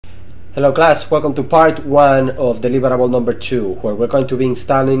Hello class, welcome to part 1 of Deliverable number 2, where we're going to be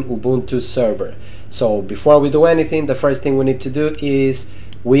installing Ubuntu server. So before we do anything, the first thing we need to do is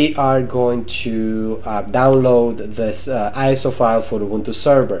we are going to download this ISO file for Ubuntu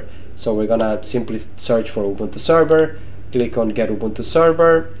server. So we're gonna simply search for Ubuntu server, click on get Ubuntu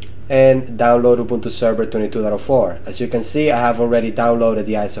server, and download Ubuntu server 22.04. As you can see, I have already downloaded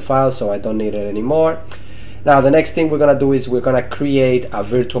the ISO file, so I don't need it anymore. Now the next thing we're going to do is we're going to create a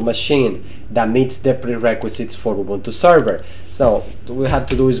virtual machine that meets the prerequisites for Ubuntu server. So what we have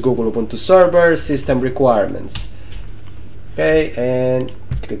to do is Google Ubuntu server system requirements. Okay, and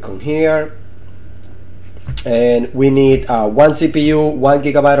click on here. And we need 1 CPU, 1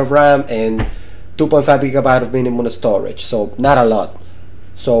 GB of RAM, and 2.5 GB of minimum storage. So not a lot.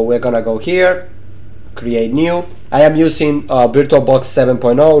 So we're going to go here, create new. I am using VirtualBox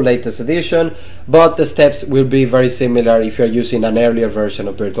 7.0 latest edition, but the steps will be very similar if you're using an earlier version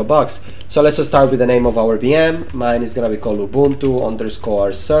of VirtualBox. So let's start with the name of our VM. Mine is going to be called Ubuntu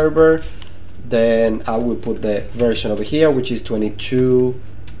 _server. Then I will put the version over here, which is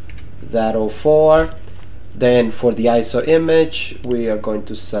 22.04. Then for the ISO image, we are going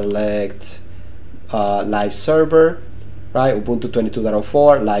to select live server, right? Ubuntu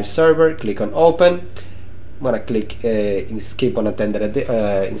 22.04 live server. Click on open. I'm going to click skip unattended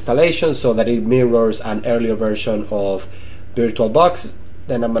installation so that it mirrors an earlier version of VirtualBox.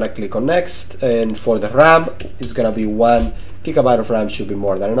 Then I'm going to click on next, and for the RAM, it's going to be 1 GB of RAM should be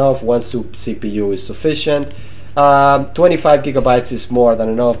more than enough. 1 CPU is sufficient. 25 GB is more than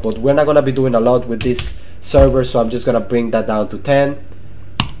enough, but we're not going to be doing a lot with this server, so I'm just going to bring that down to 10.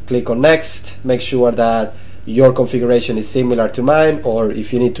 Click on next. Make sure that your configuration is similar to mine, or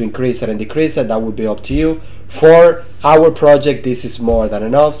if you need to increase it and decrease it, that would be up to you. For our project, this is more than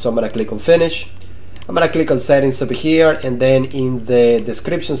enough, so I'm going to click on finish. I'm going to click on settings over here, and then in the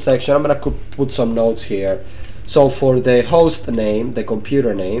description section I'm going to put some notes here. So for the host name, the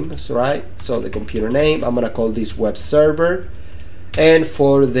computer name, right? So the computer name, I'm going to call this web server, and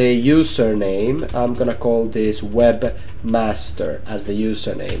for the username, I'm going to call this webmaster as the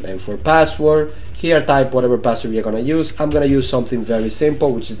username. And for password, here type whatever password you're going to use. I'm going to use something very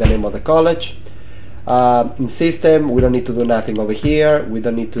simple, which is the name of the college. In system, we don't need to do nothing over here. We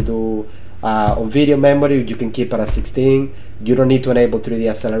don't need to do on video memory, you can keep it at 16. You don't need to enable 3D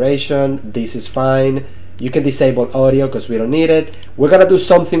acceleration. This is fine. You can disable audio because we don't need it. We're going to do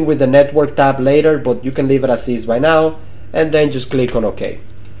something with the network tab later, but you can leave it as is by now, and then just click on OK.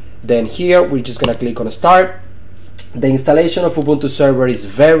 Then here we're just going to click on start. The installation of Ubuntu server is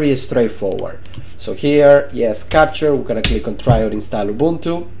very straightforward. So here, yes, capture, we're going to click on try out install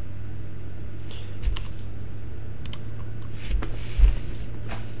Ubuntu.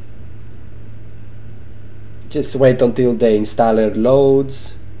 Just wait until the installer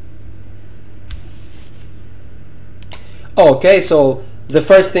loads. Okay, so the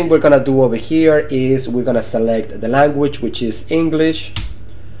first thing we're going to do over here is we're going to select the language, which is English.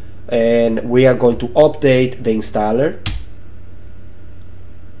 And we are going to update the installer.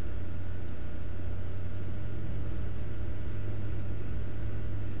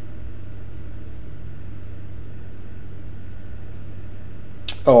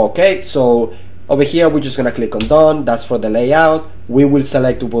 Okay, so over here we're just gonna click on done. That's for the layout. We will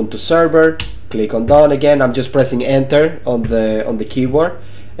select Ubuntu server, click on done again. I'm just pressing enter on the keyboard,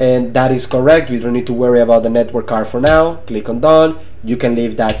 and that is correct. We don't need to worry about the network card for now. Click on done. You can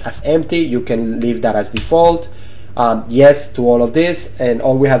leave that as empty, you can leave that as default. Yes to all of this, and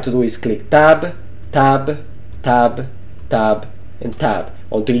all we have to do is click tab, tab, tab, tab, and tab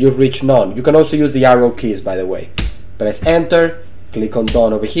until you reach none. You can also use the arrow keys, by the way. Press enter, click on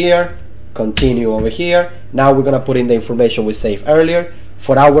done over here, continue over here. Now we're gonna put in the information we saved earlier.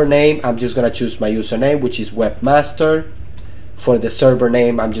 For our name, I'm just gonna choose my username, which is webmaster. For the server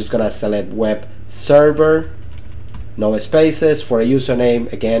name, I'm just gonna select web server, no spaces. For a username,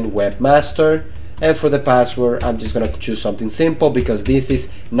 again, webmaster. And for the password, I'm just gonna choose something simple because this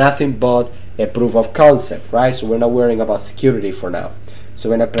is nothing but a proof of concept, right? So we're not worrying about security for now. So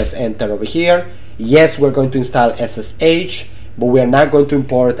we're gonna press enter over here. Yes, we're going to install SSH, but we are not going to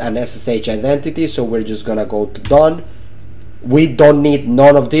import an SSH identity, so we're just gonna go to done. We don't need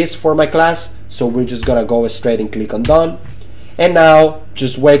none of this for my class, so we're just gonna go straight and click on done. And now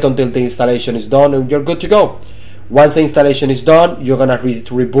just wait until the installation is done and you're good to go. Once the installation is done, you're gonna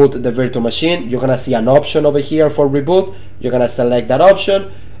reboot the virtual machine. You're gonna see an option over here for reboot. You're gonna select that option,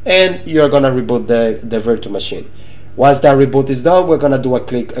 and you're gonna reboot the virtual machine. Once that reboot is done, we're gonna do a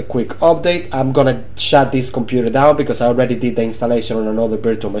quick update. I'm gonna shut this computer down because I already did the installation on another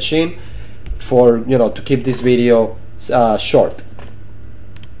virtual machine for, to keep this video short.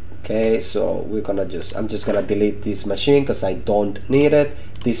 Okay, so I'm just gonna delete this machine because I don't need it.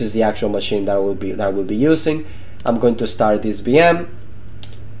 This is the actual machine that I will be using. I'm going to start this VM.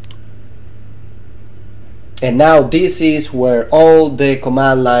 And now this is where all the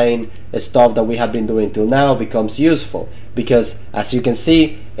command line stuff that we have been doing till now becomes useful, because as you can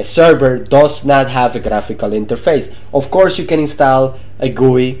see, a server does not have a graphical interface. Of course, you can install a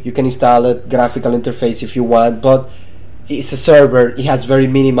GUI, you can install a graphical interface if you want, but it's a server, it has very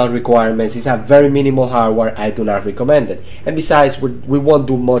minimal requirements, it's have very minimal hardware. I do not recommend it. And besides, we won't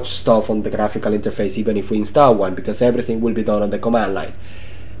do much stuff on the graphical interface even if we install one, because everything will be done on the command line.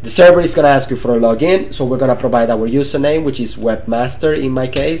 The server is going to ask you for a login, so we're going to provide our username, which is webmaster in my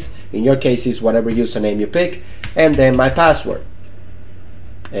case. In your case, is whatever username you pick, and then my password.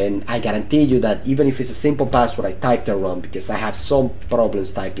 And I guarantee you that even if it's a simple password, I typed it wrong, because I have some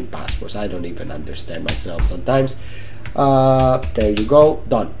problems typing passwords. I don't even understand myself sometimes. There you go,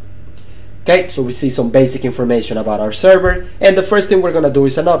 done. Okay, so we see some basic information about our server, and the first thing we're going to do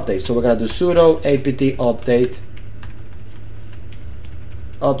is an update. So we're going to do sudo apt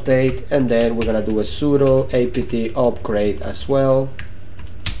update, and then we're gonna do a sudo apt upgrade as well.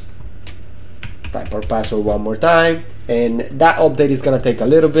 Type our password one more time, and that update is gonna take a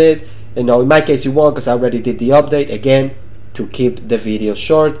little bit. You know, in my case it won't, because I already did the update, again, to keep the video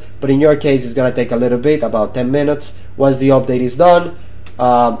short. But in your case, it's gonna take a little bit, about 10 minutes. Once the update is done,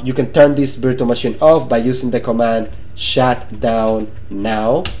 you can turn this virtual machine off by using the command shut down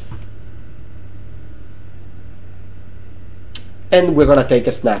now. And we're gonna take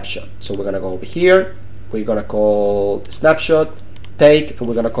a snapshot. So we're gonna go over here, we're gonna call snapshot take, and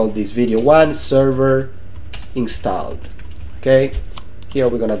we're gonna call this video 1 server installed. Okay, here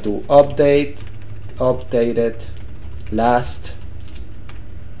we're gonna do updated last,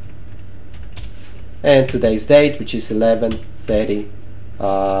 and today's date, which is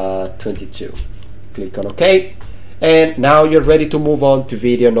 11/30/22. Click on OK, and now you're ready to move on to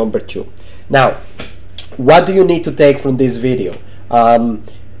video number 2. Now, what do you need to take from this video?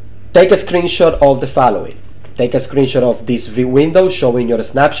 Take a screenshot of the following. Take a screenshot of this window showing your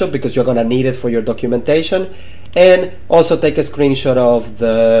snapshot, because you're gonna need it for your documentation, and also take a screenshot of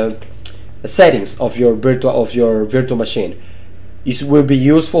the settings of your virtual machine. It will be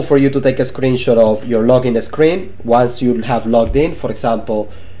useful for you to take a screenshot of your login screen once you have logged in. For example,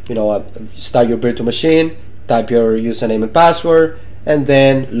 you know, start your virtual machine, type your username and password, and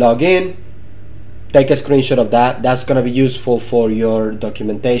then log in. Take a screenshot of that. That's going to be useful for your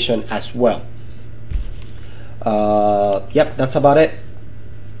documentation as well. Yep, that's about it.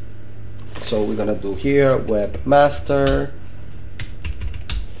 So we're going to do here webmaster,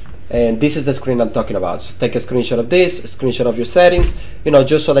 and this is the screen I'm talking about. So take a screenshot of this, a screenshot of your settings, you know,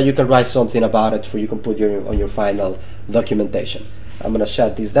 just so that you can write something about it, for you can put on your final documentation. I'm going to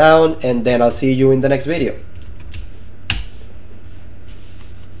shut this down, and then I'll see you in the next video.